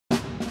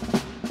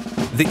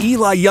The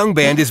Eli Young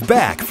Band is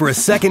back for a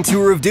second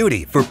tour of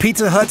duty for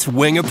Pizza Hut's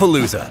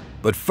Wing-A-Palooza.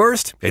 But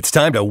first, it's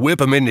time to whip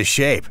them into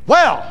shape.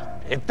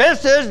 Well, if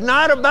this is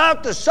not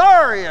about the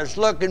sorriest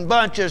looking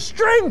bunch of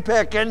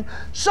string-picking,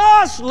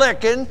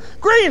 sauce-licking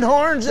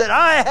greenhorns that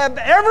I have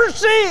ever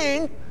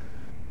seen,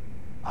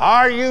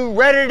 are you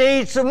ready to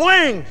eat some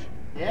wings?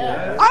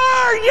 Yeah.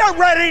 Are you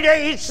ready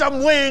to eat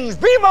some wings?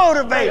 Be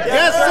motivated.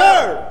 Yes,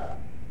 sir.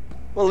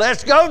 Well,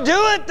 let's go do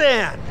it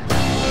then.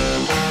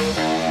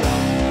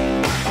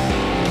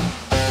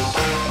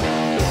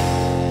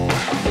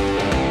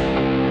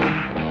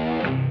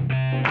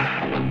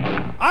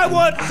 I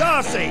want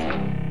saucy,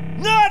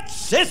 not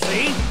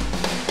sissy.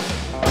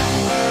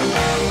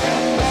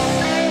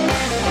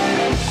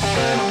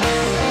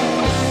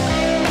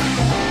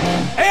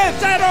 If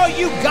that all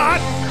you got,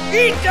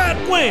 eat that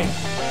wing.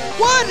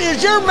 What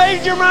is your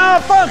major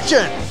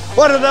malfunction?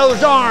 What are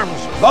those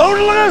arms,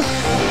 boneless?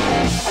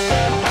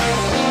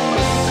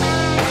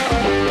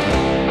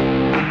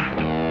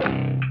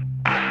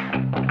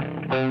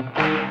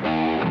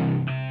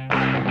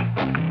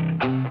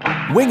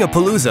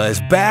 Wing-A-Palooza is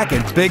back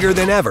and bigger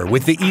than ever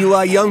with the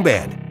Eli Young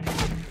Band.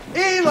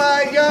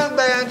 Eli Young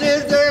Band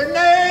is their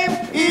name.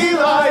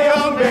 Eli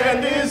Young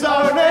Band is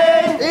our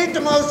name. Eat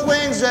the most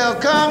wings, they'll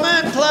come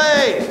and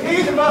play.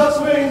 Eat the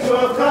most wings,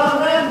 we'll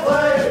come and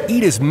play.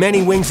 Eat as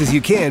many wings as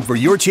you can for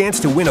your chance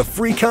to win a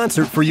free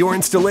concert for your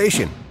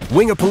installation.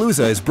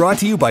 Wing-A-Palooza is brought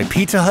to you by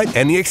Pizza Hut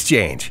and The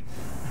Exchange.